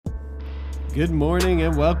Good morning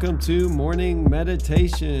and welcome to Morning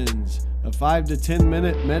Meditations, a 5 to 10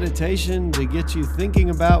 minute meditation to get you thinking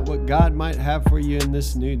about what God might have for you in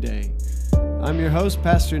this new day. I'm your host,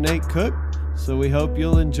 Pastor Nate Cook, so we hope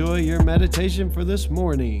you'll enjoy your meditation for this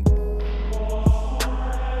morning.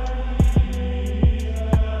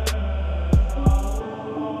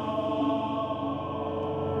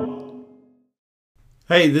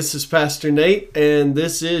 Hey, this is Pastor Nate, and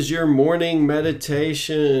this is your morning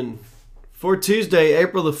meditation for Tuesday,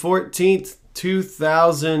 April the 14th,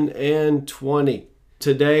 2020.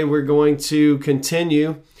 Today we're going to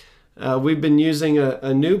continue. We've been using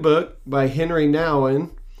a new book by Henry Nouwen.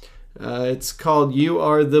 It's called You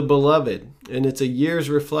Are the Beloved, and it's a year's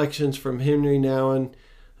reflections from Henry Nouwen.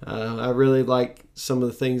 I really like some of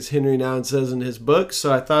the things Henry Nouwen says in his book,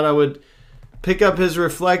 so I thought I would pick up his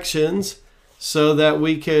reflections so that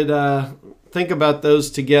we could think about those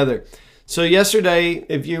together. So yesterday,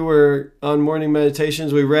 if you were on morning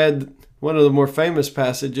meditations, we read one of the more famous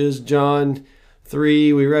passages, John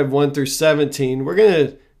 3. We read 1 through 17. We're going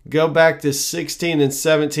to go back to 16 and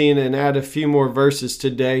 17 and add a few more verses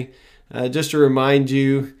today, just to remind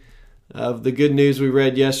you of the good news we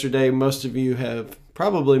read yesterday. Most of you have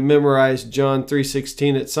probably memorized John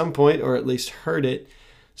 3:16 at some point, or at least heard it.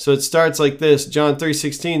 So it starts like this. John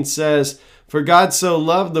 3:16 says, "For God so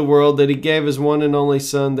loved the world that he gave his one and only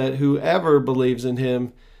Son, that whoever believes in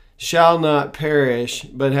him shall not perish,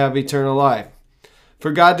 but have eternal life.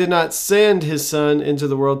 For God did not send his Son into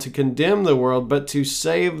the world to condemn the world, but to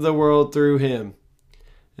save the world through him."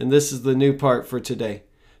 And this is the new part for today.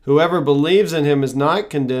 "Whoever believes in him is not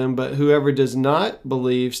condemned, but whoever does not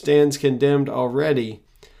believe stands condemned already,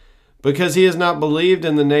 because he has not believed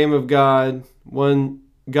in the name of God,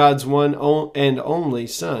 God's one and only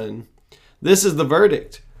Son. This is the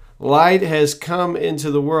verdict. Light has come into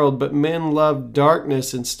the world, but men loved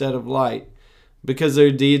darkness instead of light, because their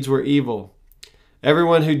deeds were evil.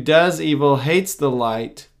 Everyone who does evil hates the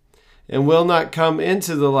light and will not come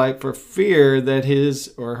into the light for fear that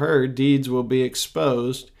his or her deeds will be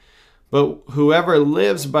exposed. But whoever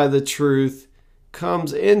lives by the truth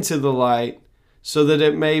comes into the light, so that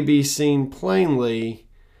it may be seen plainly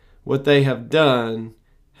what they have done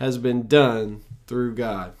has been done through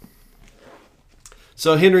God."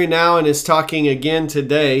 So Henry Nouwen is talking again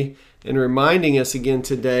today and reminding us again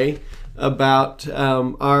today about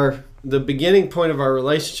the beginning point of our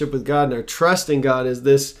relationship with God and our trust in God is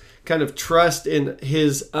this kind of trust in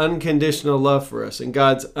his unconditional love for us and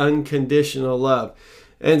God's unconditional love.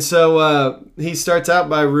 And so he starts out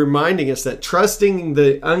by reminding us that trusting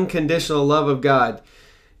the unconditional love of God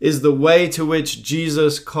is the way to which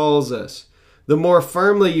Jesus calls us. The more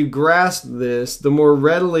firmly you grasp this, the more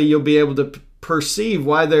readily you'll be able to perceive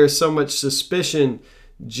why there is so much suspicion,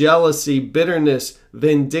 jealousy, bitterness,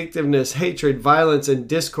 vindictiveness, hatred, violence, and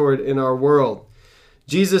discord in our world.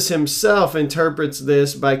 Jesus himself interprets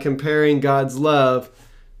this by comparing God's love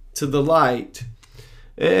to the light.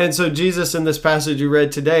 And so Jesus in this passage you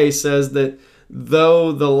read today says that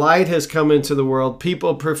though the light has come into the world,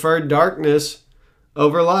 people prefer darkness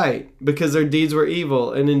over light because their deeds were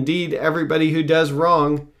evil. And indeed, everybody who does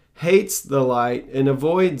wrong hates the light and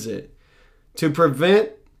avoids it to prevent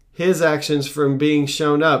his actions from being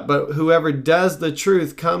shown up. But whoever does the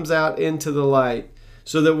truth comes out into the light,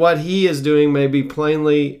 so that what he is doing may be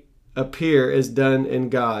plainly appear as done in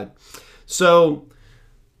God. So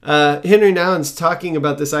Henry Nouwen's talking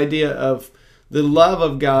about this idea of the love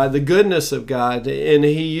of God, the goodness of God, and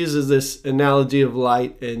he uses this analogy of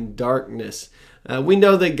light and darkness. We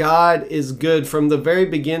know that God is good from the very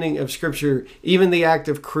beginning of Scripture. Even the act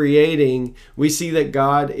of creating, we see that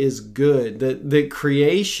God is good. That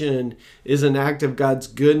creation is an act of God's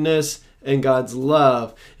goodness and God's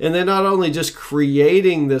love. And then not only just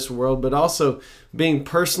creating this world, but also being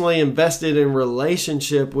personally invested in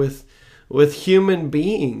relationship with human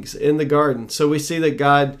beings in the garden. So we see that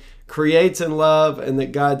God creates in love and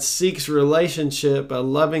that God seeks relationship, a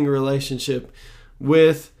loving relationship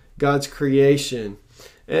with God's creation.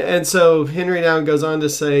 And so Henry Nouwen goes on to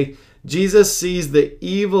say, Jesus sees the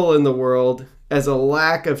evil in the world as a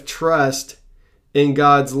lack of trust in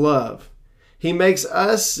God's love. He makes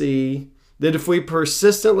us see that if we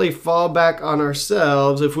persistently fall back on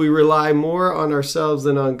ourselves, if we rely more on ourselves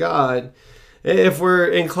than on God, if we're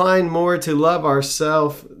inclined more to love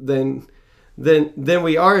ourselves then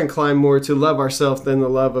we are inclined more to love ourselves than the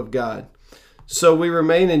love of God. So we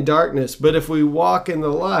remain in darkness. But if we walk in the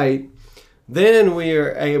light, then we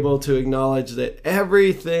are able to acknowledge that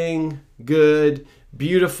everything good,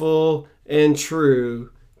 beautiful, and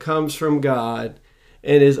true comes from God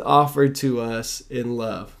and is offered to us in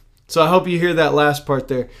love. So I hope you hear that last part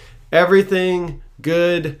there. Everything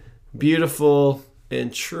good, beautiful,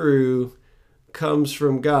 and true comes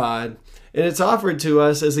from God, and it's offered to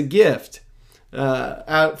us as a gift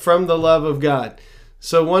out from the love of God.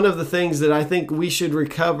 So one of the things that I think we should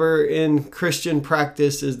recover in Christian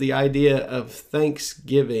practice is the idea of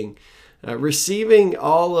thanksgiving. Receiving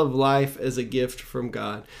all of life as a gift from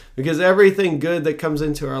God, because everything good that comes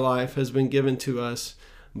into our life has been given to us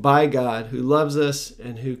by God, who loves us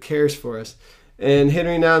and who cares for us. And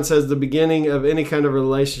Henry Nouwen says the beginning of any kind of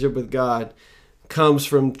relationship with God comes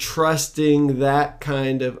from trusting that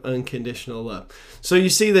kind of unconditional love. So you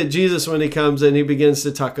see that Jesus, when he comes and he begins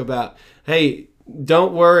to talk about, hey,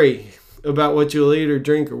 don't worry about what you'll eat or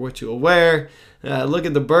drink or what you'll wear. Look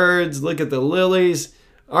at the birds, look at the lilies.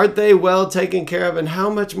 Aren't they well taken care of? And how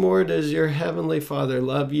much more does your heavenly Father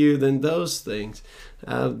love you than those things?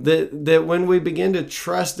 That when we begin to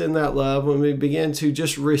trust in that love, when we begin to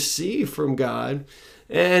just receive from God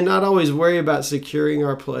and not always worry about securing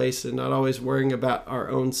our place and not always worrying about our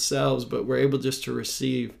own selves, but we're able just to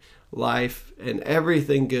receive life and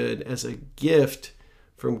everything good as a gift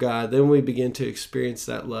from God, then we begin to experience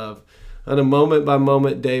that love on a moment by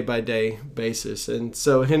moment, day by day basis. And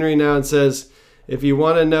so Henry Nouwen says, if you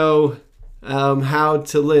want to know how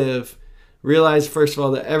to live, realize first of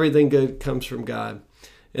all that everything good comes from God,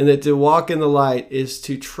 and that to walk in the light is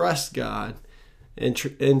to trust God and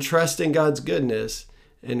trust in God's goodness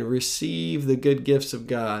and receive the good gifts of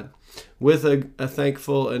God with a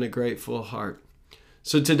thankful and a grateful heart.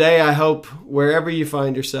 So today, I hope wherever you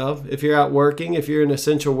find yourself, if you're out working, if you're an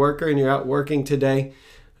essential worker and you're out working today,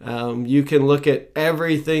 you can look at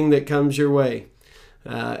everything that comes your way.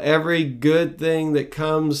 Every good thing that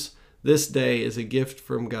comes this day is a gift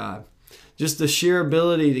from God. Just the sheer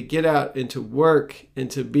ability to get out and to work and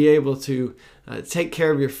to be able to take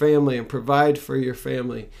care of your family and provide for your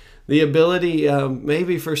family. The ability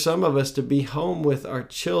maybe for some of us to be home with our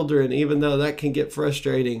children, even though that can get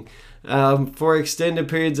frustrating, for extended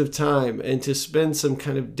periods of time and to spend some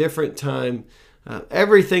kind of different time.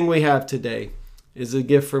 Everything we have today is a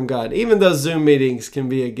gift from God. Even those Zoom meetings can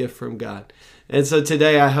be a gift from God. And so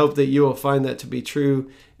today I hope that you will find that to be true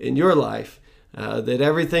in your life, that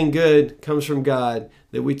everything good comes from God,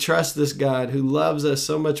 that we trust this God who loves us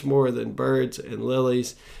so much more than birds and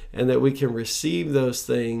lilies, and that we can receive those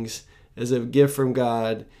things as a gift from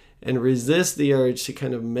God and resist the urge to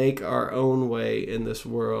kind of make our own way in this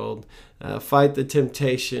world, fight the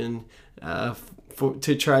temptation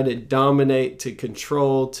to try to dominate, to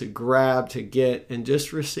control, to grab, to get, and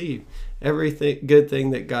just receive everything good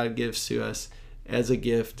thing that God gives to us as a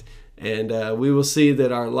gift. And we will see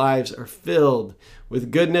that our lives are filled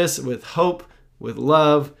with goodness, with hope, with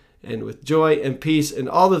love, and with joy and peace, and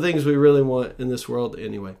all the things we really want in this world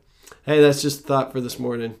anyway. Hey, that's just a thought for this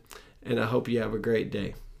morning, and I hope you have a great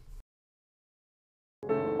day.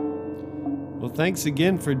 Well, thanks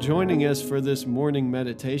again for joining us for this morning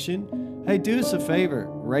meditation. Hey, do us a favor,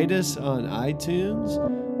 rate us on iTunes,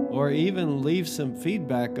 or even leave some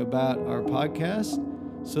feedback about our podcast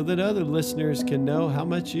so that other listeners can know how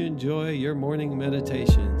much you enjoy your morning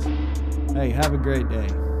meditations. Hey, have a great day.